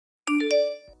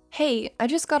Hey, I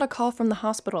just got a call from the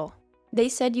hospital. They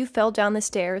said you fell down the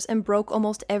stairs and broke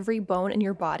almost every bone in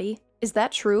your body. Is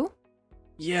that true?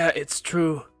 Yeah, it's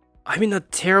true. I'm in a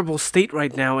terrible state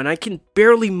right now and I can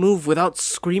barely move without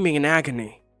screaming in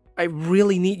agony. I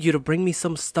really need you to bring me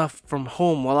some stuff from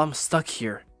home while I'm stuck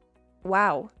here.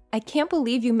 Wow, I can't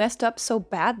believe you messed up so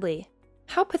badly.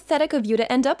 How pathetic of you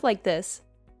to end up like this.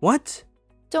 What?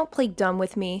 Don't play dumb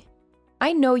with me.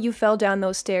 I know you fell down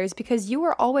those stairs because you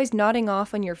were always nodding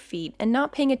off on your feet and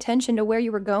not paying attention to where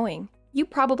you were going. You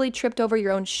probably tripped over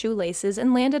your own shoelaces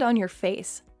and landed on your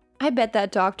face. I bet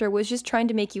that doctor was just trying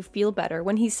to make you feel better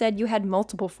when he said you had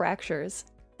multiple fractures.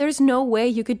 There's no way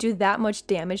you could do that much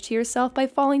damage to yourself by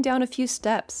falling down a few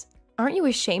steps. Aren't you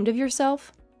ashamed of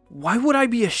yourself? Why would I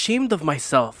be ashamed of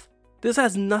myself? This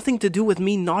has nothing to do with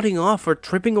me nodding off or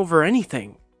tripping over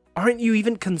anything. Aren't you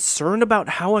even concerned about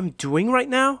how I'm doing right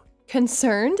now?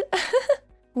 Concerned?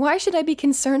 Why should I be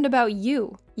concerned about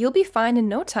you? You'll be fine in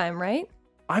no time, right?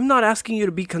 I'm not asking you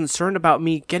to be concerned about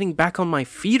me getting back on my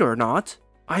feet or not.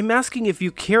 I'm asking if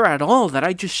you care at all that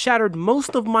I just shattered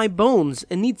most of my bones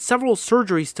and need several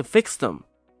surgeries to fix them.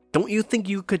 Don't you think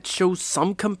you could show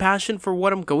some compassion for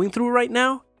what I'm going through right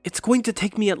now? It's going to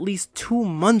take me at least 2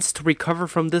 months to recover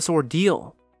from this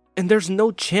ordeal. And there's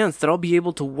no chance that I'll be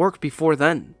able to work before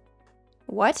then.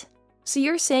 What? So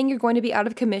you're saying you're going to be out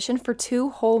of commission for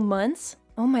 2 whole months?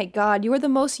 Oh my god, you are the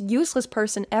most useless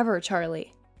person ever,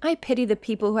 Charlie. I pity the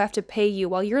people who have to pay you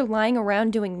while you're lying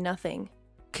around doing nothing.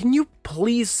 Can you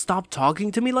please stop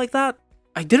talking to me like that?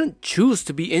 I didn't choose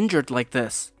to be injured like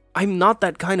this. I'm not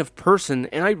that kind of person,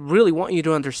 and I really want you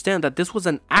to understand that this was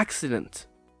an accident.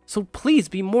 So please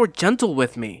be more gentle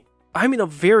with me. I'm in a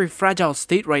very fragile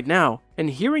state right now, and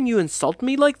hearing you insult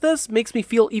me like this makes me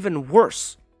feel even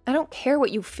worse. I don't care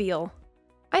what you feel.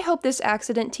 I hope this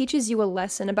accident teaches you a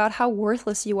lesson about how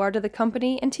worthless you are to the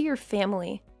company and to your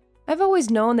family. I've always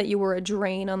known that you were a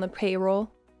drain on the payroll.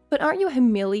 But aren't you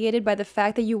humiliated by the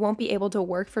fact that you won't be able to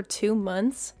work for 2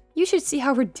 months? You should see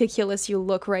how ridiculous you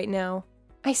look right now.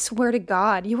 I swear to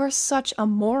God, you are such a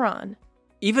moron.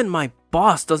 Even my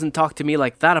boss doesn't talk to me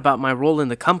like that about my role in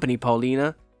the company,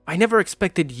 Paulina. I never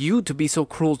expected you to be so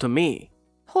cruel to me.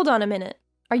 Hold on a minute.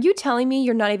 Are you telling me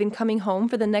you're not even coming home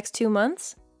for the next 2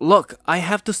 months? Look, I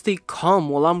have to stay calm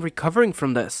while I'm recovering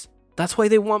from this. That's why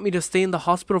they want me to stay in the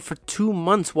hospital for 2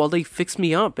 months while they fix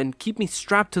me up and keep me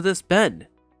strapped to this bed.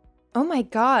 Oh my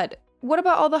god, what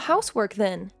about all the housework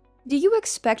then? Do you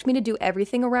expect me to do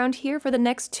everything around here for the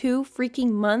next 2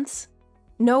 freaking months?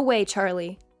 No way,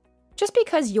 Charlie. Just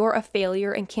because you're a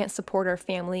failure and can't support our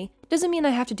family doesn't mean I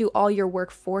have to do all your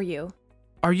work for you.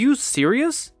 Are you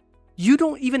serious? You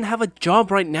don't even have a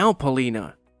job right now,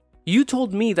 Paulina. You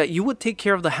told me that you would take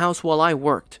care of the house while I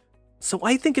worked. So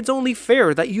I think it's only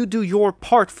fair that you do your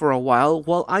part for a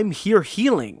while I'm here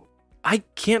healing. I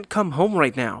can't come home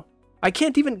right now. I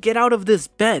can't even get out of this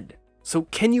bed, so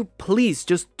can you please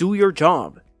just do your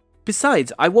job?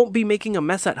 Besides, I won't be making a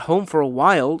mess at home for a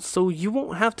while, so you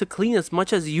won't have to clean as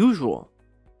much as usual.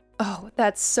 Oh,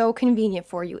 that's so convenient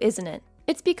for you, isn't it?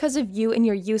 It's because of you and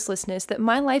your uselessness that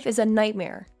my life is a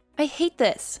nightmare. I hate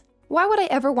this. Why would I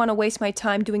ever want to waste my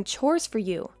time doing chores for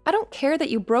you? I don't care that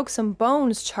you broke some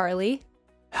bones, Charlie.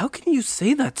 How can you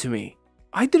say that to me?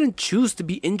 I didn't choose to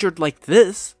be injured like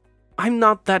this. I'm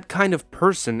not that kind of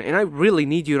person, and I really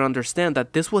need you to understand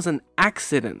that this was an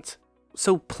accident.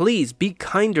 So please be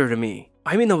kinder to me.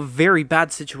 I'm in a very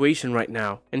bad situation right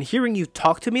now, and hearing you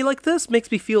talk to me like this makes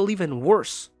me feel even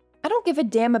worse. I don't give a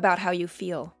damn about how you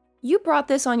feel. You brought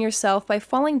this on yourself by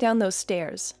falling down those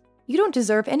stairs. You don't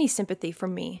deserve any sympathy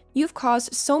from me. You've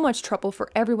caused so much trouble for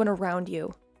everyone around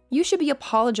you. You should be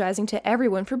apologizing to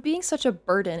everyone for being such a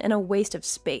burden and a waste of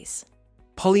space.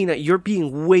 Paulina, you're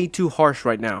being way too harsh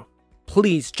right now.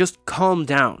 Please, just calm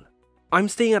down. I'm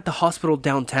staying at the hospital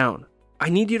downtown. I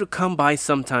need you to come by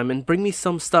sometime and bring me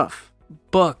some stuff.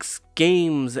 Books,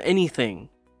 games, anything.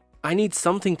 I need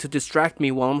something to distract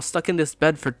me while I'm stuck in this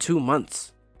bed for 2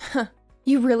 months.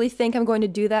 You really think I'm going to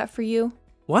do that for you?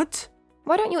 What?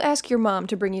 Why don't you ask your mom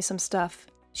to bring you some stuff?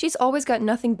 She's always got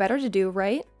nothing better to do,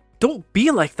 right? Don't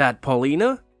be like that,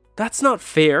 Paulina. That's not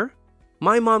fair.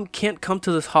 My mom can't come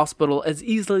to this hospital as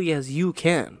easily as you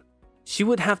can. She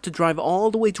would have to drive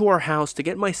all the way to our house to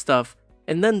get my stuff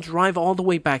and then drive all the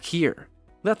way back here.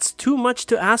 That's too much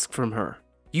to ask from her.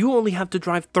 You only have to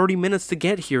drive 30 minutes to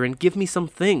get here and give me some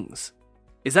things.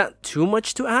 Is that too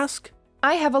much to ask?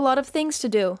 I have a lot of things to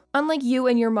do. Unlike you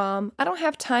and your mom, I don't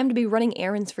have time to be running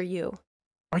errands for you.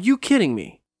 Are you kidding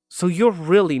me? So you're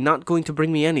really not going to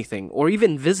bring me anything or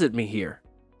even visit me here?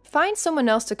 Find someone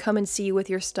else to come and see you with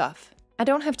your stuff. I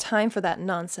don't have time for that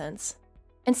nonsense.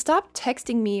 And stop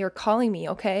texting me or calling me,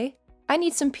 okay? I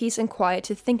need some peace and quiet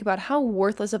to think about how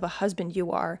worthless of a husband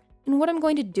you are and what I'm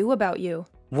going to do about you.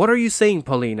 What are you saying,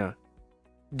 Paulina?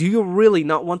 Do you really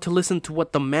not want to listen to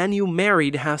what the man you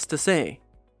married has to say?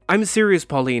 I'm serious,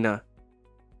 Paulina.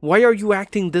 Why are you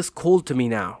acting this cold to me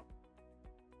now?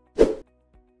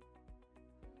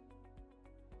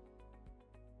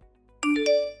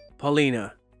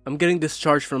 Paulina, I'm getting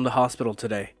discharged from the hospital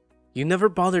today. You never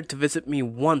bothered to visit me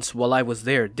once while I was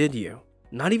there, did you?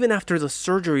 Not even after the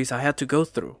surgeries I had to go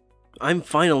through. I'm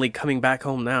finally coming back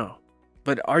home now.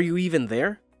 But are you even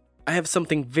there? I have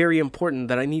something very important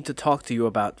that I need to talk to you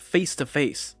about face to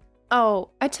face. Oh,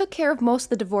 I took care of most of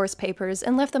the divorce papers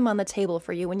and left them on the table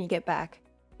for you when you get back.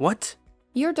 What?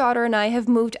 Your daughter and I have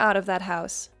moved out of that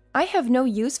house. I have no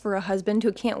use for a husband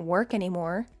who can't work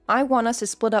anymore. I want us to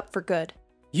split up for good.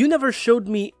 You never showed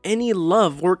me any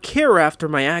love or care after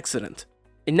my accident.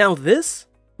 And now this?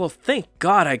 Well, thank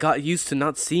God I got used to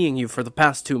not seeing you for the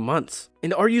past 2 months.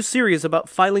 And are you serious about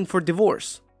filing for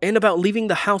divorce? And about leaving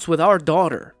the house with our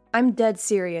daughter? I'm dead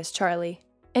serious, Charlie.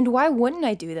 And why wouldn't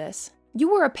I do this?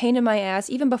 You were a pain in my ass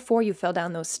even before you fell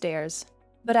down those stairs.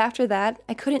 But after that,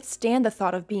 I couldn't stand the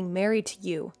thought of being married to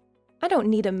you. I don't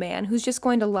need a man who's just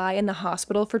going to lie in the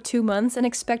hospital for 2 months and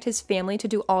expect his family to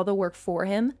do all the work for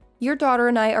him. Your daughter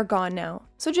and I are gone now,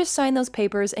 so just sign those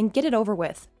papers and get it over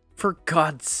with. For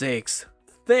God's sakes.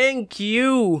 Thank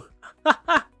you.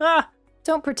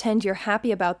 Don't pretend you're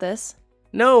happy about this.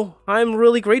 No, I'm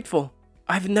really grateful.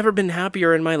 I've never been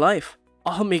happier in my life.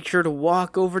 I'll make sure to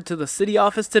walk over to the city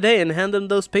office today and hand them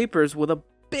those papers with a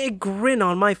big grin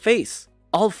on my face.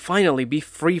 I'll finally be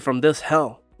free from this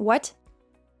hell. What?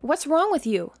 What's wrong with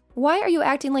you? Why are you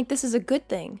acting like this is a good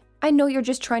thing? I know you're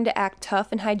just trying to act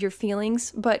tough and hide your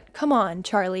feelings, but come on,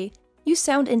 Charlie. You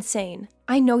sound insane.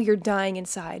 I know you're dying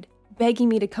inside, begging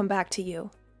me to come back to you.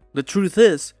 The truth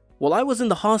is, while I was in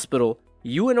the hospital,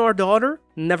 you and our daughter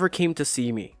never came to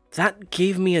see me. That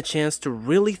gave me a chance to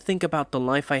really think about the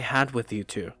life I had with you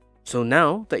two. So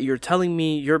now that you're telling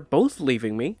me you're both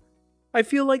leaving me, I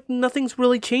feel like nothing's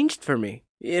really changed for me.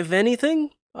 If anything,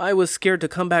 I was scared to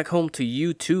come back home to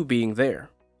you two being there.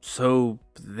 So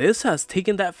this has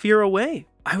taken that fear away.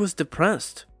 I was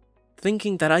depressed,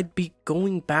 thinking that I'd be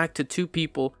going back to two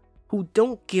people who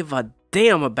don't give a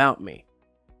damn about me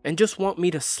and just want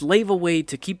me to slave away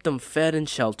to keep them fed and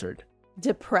sheltered.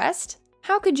 Depressed?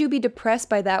 How could you be depressed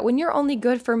by that when you're only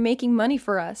good for making money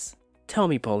for us? Tell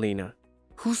me, Paulina,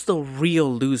 who's the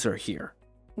real loser here?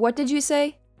 What did you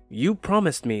say? You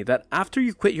promised me that after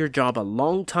you quit your job a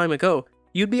long time ago,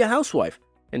 you'd be a housewife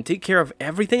and take care of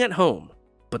everything at home.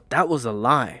 But that was a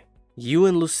lie. You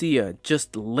and Lucia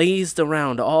just lazed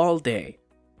around all day.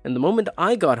 And the moment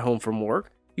I got home from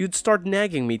work, you'd start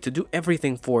nagging me to do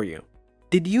everything for you.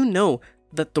 Did you know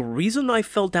that the reason I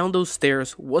fell down those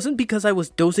stairs wasn't because I was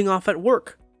dozing off at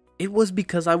work? It was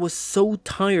because I was so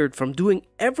tired from doing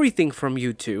everything from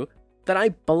you two that I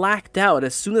blacked out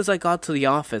as soon as I got to the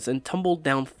office and tumbled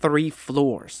down 3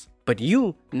 floors. But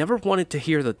you never wanted to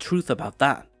hear the truth about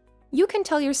that. You can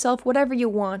tell yourself whatever you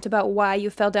want about why you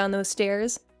fell down those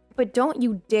stairs, but don't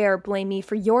you dare blame me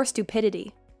for your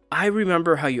stupidity. I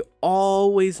remember how you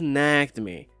always nagged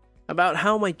me about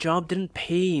how my job didn't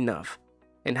pay enough,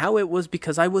 and how it was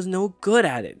because I was no good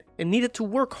at it and needed to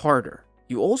work harder.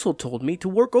 You also told me to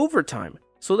work overtime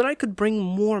so that I could bring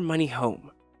more money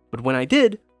home. But when I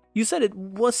did, you said it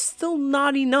was still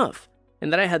not enough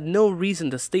and that I had no reason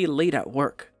to stay late at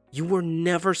work. You were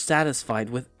never satisfied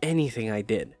with anything I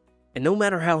did. And no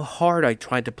matter how hard I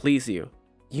tried to please you,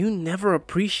 you never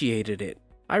appreciated it.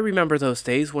 I remember those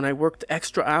days when I worked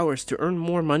extra hours to earn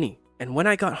more money. And when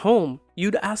I got home,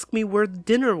 you'd ask me where the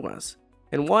dinner was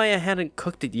and why I hadn't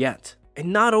cooked it yet.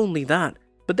 And not only that,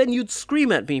 but then you'd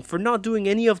scream at me for not doing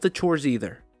any of the chores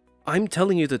either. I'm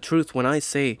telling you the truth when I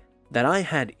say that I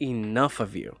had enough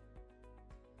of you.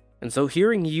 And so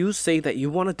hearing you say that you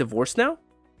want a divorce now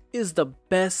is the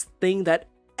best thing that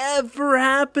ever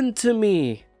happened to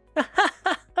me.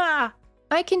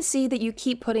 I can see that you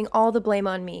keep putting all the blame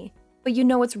on me, but you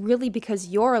know it's really because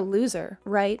you're a loser,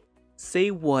 right?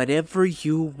 Say whatever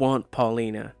you want,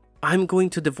 Paulina. I'm going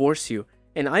to divorce you,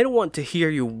 and I don't want to hear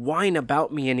you whine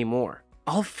about me anymore.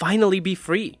 I'll finally be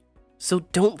free, so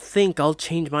don't think I'll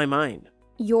change my mind.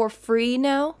 You're free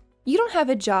now? You don't have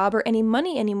a job or any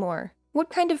money anymore. What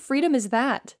kind of freedom is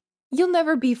that? You'll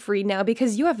never be free now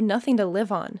because you have nothing to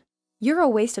live on. You're a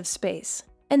waste of space.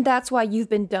 And that's why you've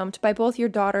been dumped by both your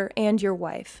daughter and your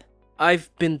wife. I've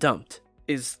been dumped.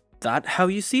 Is that how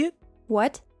you see it?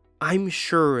 What? I'm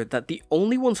sure that the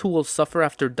only ones who will suffer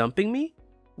after dumping me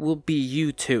will be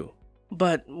you two.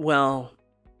 But, well,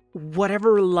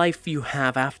 whatever life you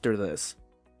have after this,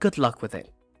 good luck with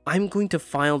it. I'm going to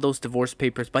file those divorce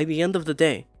papers by the end of the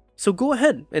day. So go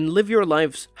ahead and live your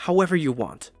lives however you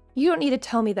want. You don't need to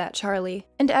tell me that, Charlie.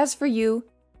 And as for you,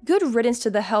 good riddance to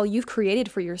the hell you've created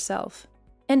for yourself.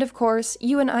 And of course,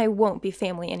 you and I won't be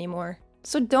family anymore.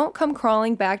 So don't come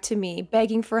crawling back to me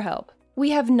begging for help.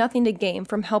 We have nothing to gain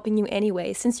from helping you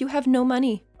anyway since you have no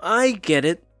money. I get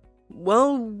it.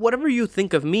 Well, whatever you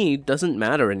think of me doesn't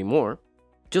matter anymore.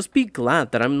 Just be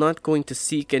glad that I'm not going to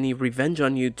seek any revenge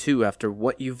on you too after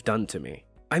what you've done to me.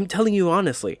 I'm telling you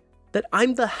honestly that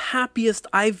I'm the happiest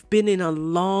I've been in a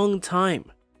long time.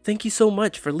 Thank you so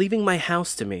much for leaving my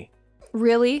house to me.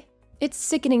 Really? It's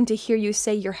sickening to hear you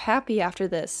say you're happy after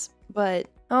this, but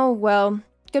oh well,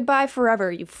 goodbye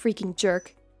forever, you freaking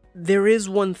jerk. There is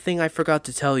one thing I forgot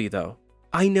to tell you though.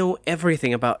 I know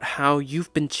everything about how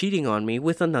you've been cheating on me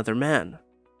with another man.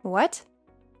 What?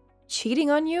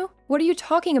 Cheating on you? What are you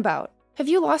talking about? Have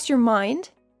you lost your mind?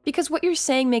 Because what you're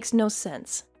saying makes no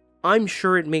sense. I'm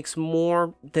sure it makes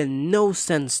more than no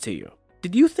sense to you.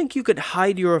 Did you think you could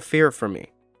hide your affair from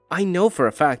me? I know for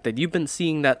a fact that you've been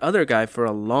seeing that other guy for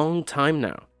a long time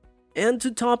now. And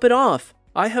to top it off,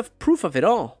 I have proof of it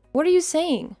all. What are you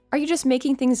saying? Are you just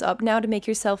making things up now to make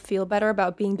yourself feel better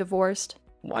about being divorced?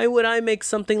 Why would I make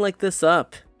something like this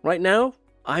up? Right now,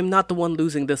 I'm not the one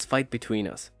losing this fight between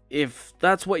us. If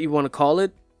that's what you want to call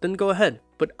it, then go ahead.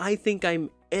 But I think I'm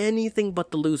anything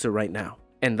but the loser right now.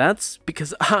 And that's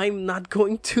because I'm not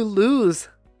going to lose.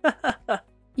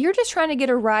 You're just trying to get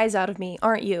a rise out of me,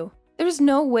 aren't you? There's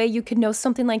no way you could know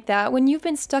something like that when you've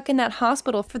been stuck in that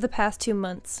hospital for the past 2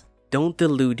 months. Don't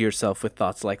delude yourself with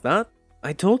thoughts like that.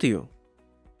 I told you,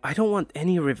 I don't want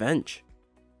any revenge.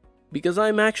 Because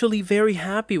I'm actually very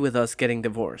happy with us getting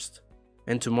divorced.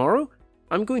 And tomorrow,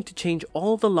 I'm going to change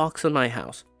all the locks on my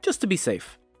house, just to be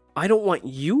safe. I don't want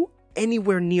you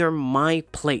anywhere near my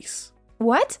place.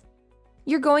 What?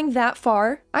 You're going that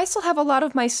far? I still have a lot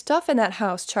of my stuff in that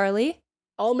house, Charlie.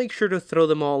 I'll make sure to throw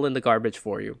them all in the garbage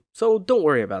for you, so don't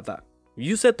worry about that.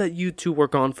 You said that you two were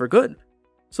gone for good,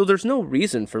 so there's no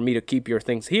reason for me to keep your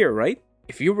things here, right?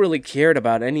 If you really cared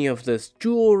about any of this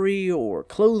jewelry or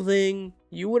clothing,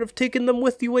 you would have taken them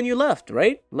with you when you left,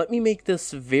 right? Let me make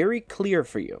this very clear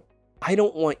for you. I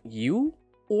don't want you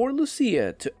or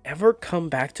Lucia to ever come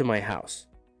back to my house.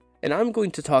 And I'm going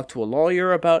to talk to a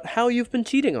lawyer about how you've been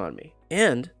cheating on me.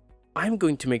 And I'm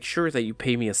going to make sure that you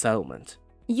pay me a settlement.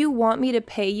 You want me to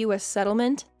pay you a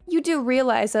settlement? You do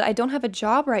realize that I don't have a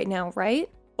job right now, right?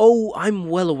 Oh, I'm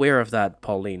well aware of that,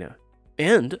 Paulina.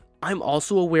 And I'm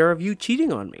also aware of you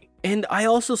cheating on me. And I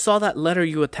also saw that letter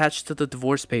you attached to the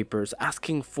divorce papers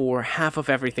asking for half of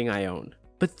everything I own.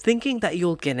 But thinking that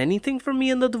you'll get anything from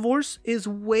me in the divorce is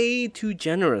way too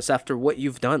generous after what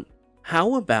you've done.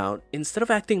 How about, instead of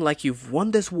acting like you've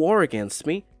won this war against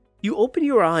me, you open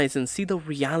your eyes and see the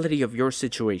reality of your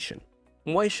situation?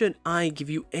 Why should I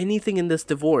give you anything in this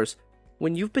divorce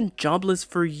when you've been jobless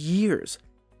for years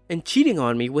and cheating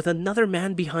on me with another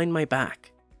man behind my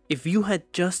back? If you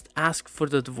had just asked for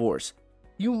the divorce,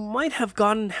 you might have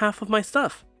gotten half of my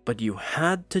stuff, but you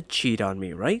had to cheat on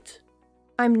me, right?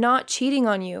 I'm not cheating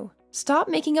on you. Stop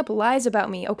making up lies about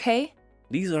me, okay?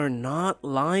 These are not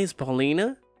lies,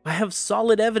 Paulina. I have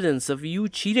solid evidence of you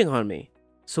cheating on me,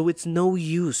 so it's no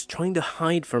use trying to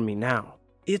hide from me now.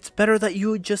 It's better that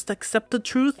you just accept the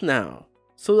truth now,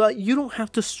 so that you don't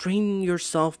have to strain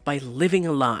yourself by living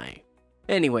a lie.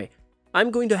 Anyway,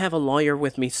 I'm going to have a lawyer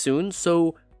with me soon,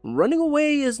 so running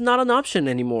away is not an option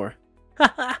anymore.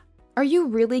 Haha. Are you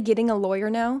really getting a lawyer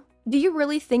now? Do you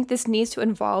really think this needs to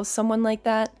involve someone like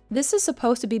that? This is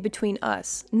supposed to be between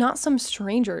us, not some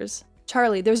strangers.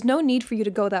 Charlie, there's no need for you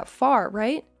to go that far,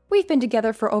 right? We've been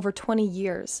together for over 20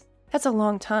 years. That's a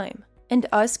long time. And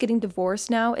us getting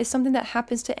divorced now is something that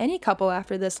happens to any couple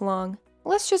after this long.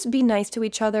 Let's just be nice to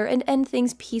each other and end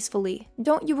things peacefully.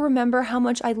 Don't you remember how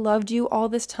much I loved you all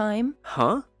this time?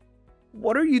 Huh?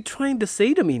 What are you trying to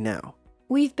say to me now?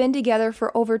 We've been together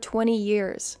for over 20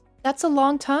 years. That's a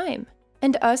long time.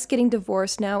 And us getting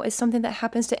divorced now is something that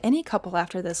happens to any couple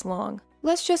after this long.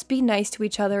 Let's just be nice to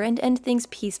each other and end things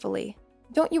peacefully.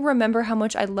 Don't you remember how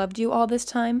much I loved you all this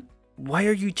time? Why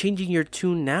are you changing your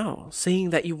tune now, saying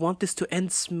that you want this to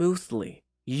end smoothly?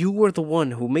 You were the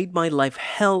one who made my life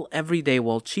hell every day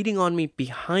while cheating on me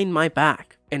behind my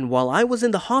back. And while I was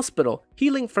in the hospital,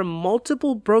 healing from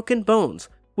multiple broken bones,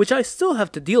 which I still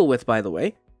have to deal with by the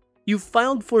way, you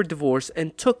filed for divorce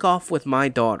and took off with my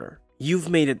daughter. You've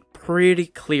made it pretty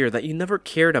clear that you never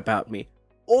cared about me,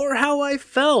 or how I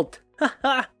felt.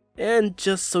 Haha. And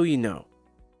just so you know,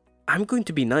 I'm going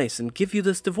to be nice and give you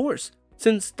this divorce,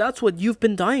 since that's what you've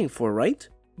been dying for, right?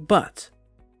 But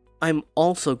I'm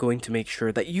also going to make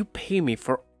sure that you pay me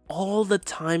for all the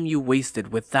time you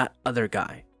wasted with that other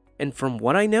guy. And from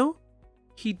what I know,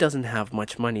 he doesn't have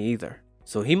much money either.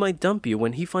 So he might dump you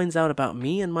when he finds out about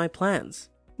me and my plans.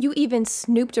 You even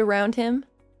snooped around him?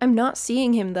 I'm not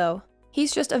seeing him though.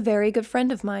 He's just a very good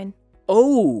friend of mine.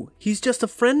 Oh, he's just a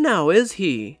friend now, is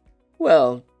he?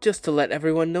 Well, just to let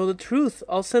everyone know the truth,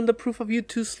 I'll send the proof of you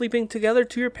two sleeping together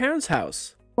to your parents'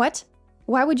 house. What?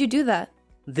 Why would you do that?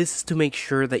 This is to make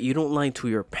sure that you don't lie to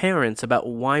your parents about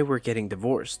why we're getting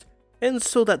divorced, and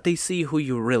so that they see who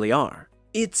you really are.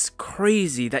 It's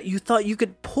crazy that you thought you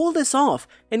could pull this off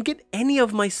and get any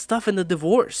of my stuff in the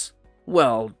divorce.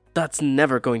 Well, that's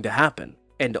never going to happen,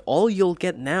 and all you'll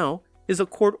get now is a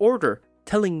court order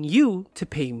telling you to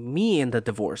pay me in the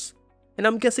divorce. And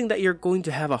I'm guessing that you're going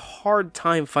to have a hard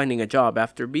time finding a job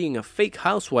after being a fake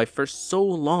housewife for so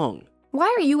long.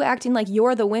 Why are you acting like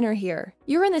you're the winner here?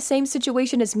 You're in the same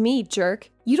situation as me, jerk.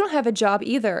 You don't have a job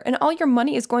either, and all your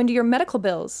money is going to your medical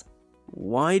bills.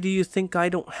 Why do you think I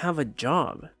don't have a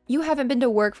job? You haven't been to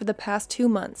work for the past 2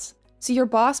 months, so your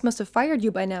boss must have fired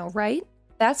you by now, right?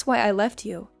 That's why I left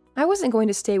you. I wasn't going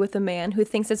to stay with a man who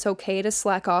thinks it's okay to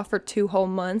slack off for 2 whole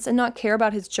months and not care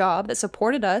about his job that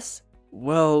supported us.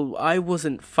 Well, I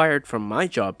wasn't fired from my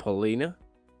job, Paulina.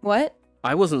 What?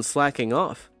 I wasn't slacking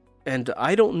off. And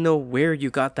I don't know where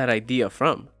you got that idea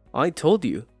from. I told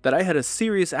you that I had a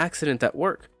serious accident at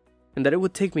work, and that it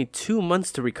would take me 2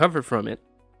 months to recover from it.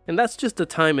 And that's just the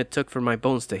time it took for my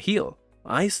bones to heal.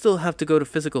 I still have to go to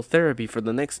physical therapy for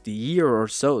the next year or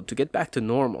so to get back to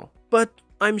normal. But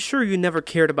I'm sure you never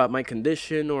cared about my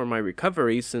condition or my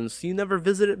recovery since you never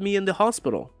visited me in the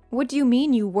hospital. What do you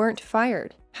mean you weren't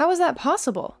fired? How is that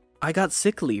possible? I got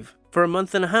sick leave for a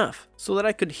month and a half so that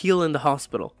I could heal in the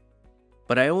hospital.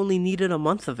 But I only needed a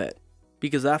month of it,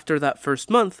 because after that first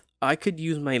month, I could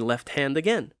use my left hand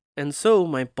again. And so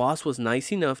my boss was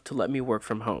nice enough to let me work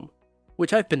from home,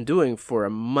 which I've been doing for a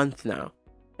month now,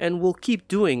 and will keep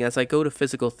doing as I go to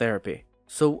physical therapy.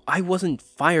 So I wasn't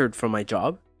fired from my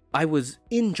job, I was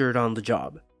injured on the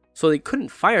job, so they couldn't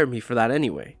fire me for that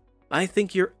anyway. I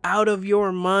think you're out of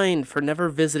your mind for never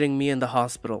visiting me in the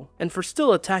hospital, and for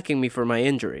still attacking me for my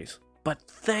injuries. But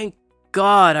thank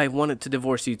God I wanted to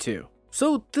divorce you too.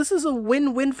 So this is a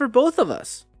win-win for both of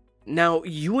us. Now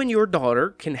you and your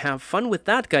daughter can have fun with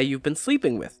that guy you've been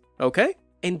sleeping with, okay?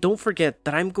 And don't forget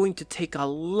that I'm going to take a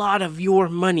lot of your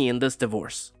money in this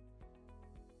divorce.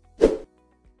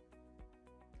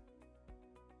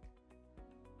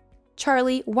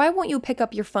 Charlie, why won't you pick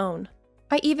up your phone?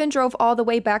 I even drove all the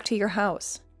way back to your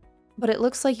house. But it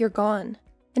looks like you're gone.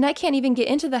 And I can't even get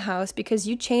into the house because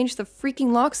you changed the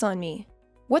freaking locks on me.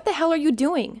 What the hell are you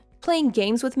doing? Playing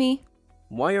games with me?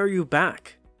 Why are you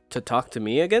back? To talk to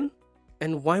me again?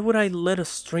 And why would I let a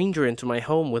stranger into my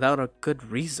home without a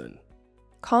good reason?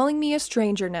 Calling me a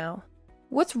stranger now.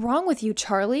 What's wrong with you,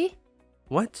 Charlie?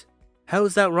 What? How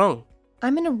is that wrong?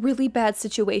 I'm in a really bad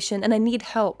situation and I need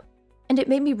help. And it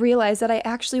made me realize that I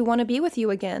actually want to be with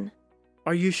you again.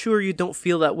 Are you sure you don't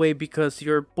feel that way because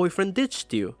your boyfriend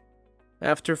ditched you?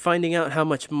 After finding out how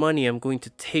much money I'm going to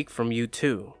take from you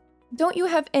too. Don't you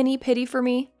have any pity for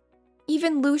me?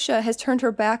 Even Lucia has turned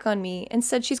her back on me and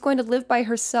said she's going to live by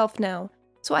herself now,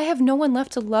 so I have no one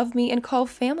left to love me and call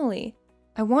family.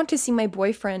 I want to see my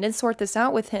boyfriend and sort this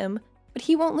out with him, but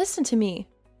he won't listen to me.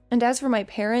 And as for my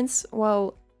parents,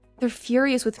 well, they're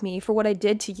furious with me for what I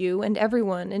did to you and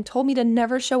everyone and told me to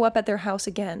never show up at their house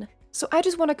again. So I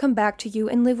just want to come back to you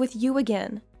and live with you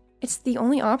again. It's the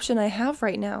only option I have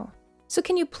right now. So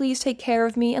can you please take care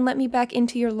of me and let me back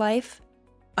into your life?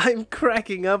 I'm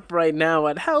cracking up right now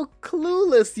at how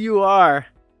clueless you are.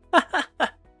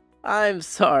 I'm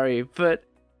sorry, but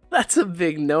that's a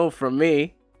big no from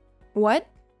me. What?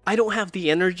 I don't have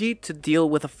the energy to deal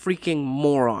with a freaking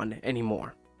moron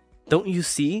anymore. Don't you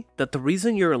see that the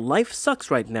reason your life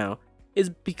sucks right now is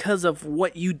because of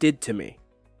what you did to me?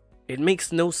 It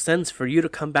makes no sense for you to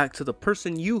come back to the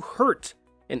person you hurt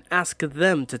and ask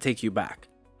them to take you back.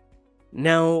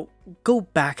 Now, go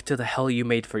back to the hell you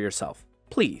made for yourself.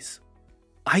 Please.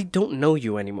 I don't know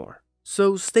you anymore,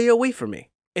 so stay away from me.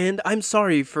 And I'm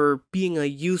sorry for being a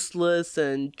useless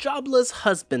and jobless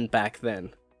husband back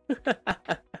then.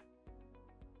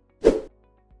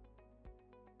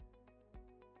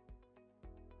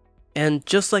 And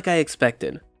just like I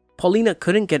expected, Paulina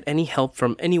couldn't get any help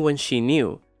from anyone she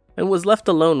knew and was left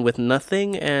alone with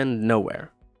nothing and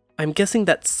nowhere. I'm guessing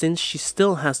that since she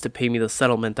still has to pay me the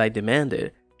settlement I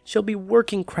demanded, she'll be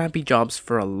working crappy jobs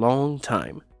for a long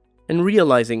time, and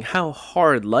realizing how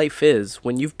hard life is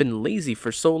when you've been lazy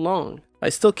for so long. I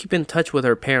still keep in touch with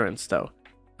her parents though.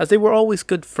 as they were always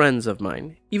good friends of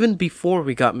mine, even before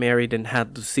we got married and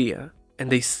had Lucia,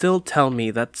 and they still tell me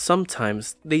that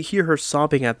sometimes they hear her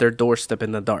sobbing at their doorstep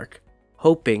in the dark,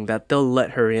 hoping that they'll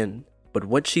let her in. But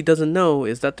what she doesn't know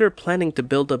is that they're planning to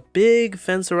build a big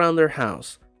fence around their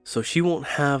house, so she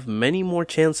won't have many more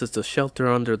chances to shelter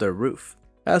under their roof.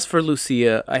 As for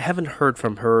Lucia, I haven't heard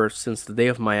from her since the day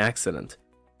of my accident,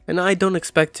 and I don't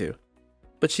expect to.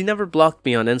 But she never blocked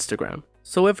me on Instagram,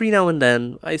 so every now and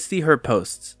then I see her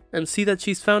posts and see that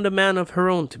she's found a man of her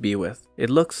own to be with. It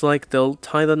looks like they'll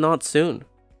tie the knot soon,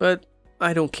 but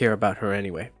I don't care about her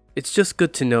anyway. It's just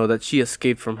good to know that she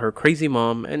escaped from her crazy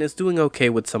mom and is doing okay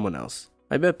with someone else.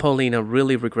 I bet Paulina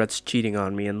really regrets cheating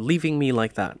on me and leaving me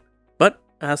like that. But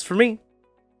as for me,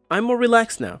 I'm more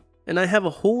relaxed now, and I have a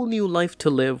whole new life to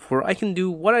live where I can do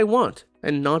what I want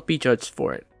and not be judged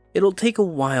for it. It'll take a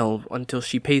while until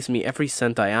she pays me every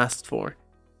cent I asked for,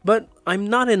 but I'm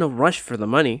not in a rush for the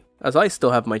money, as I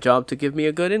still have my job to give me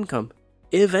a good income.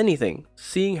 If anything,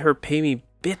 seeing her pay me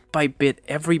bit by bit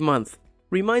every month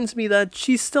reminds me that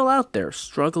she's still out there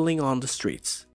struggling on the streets.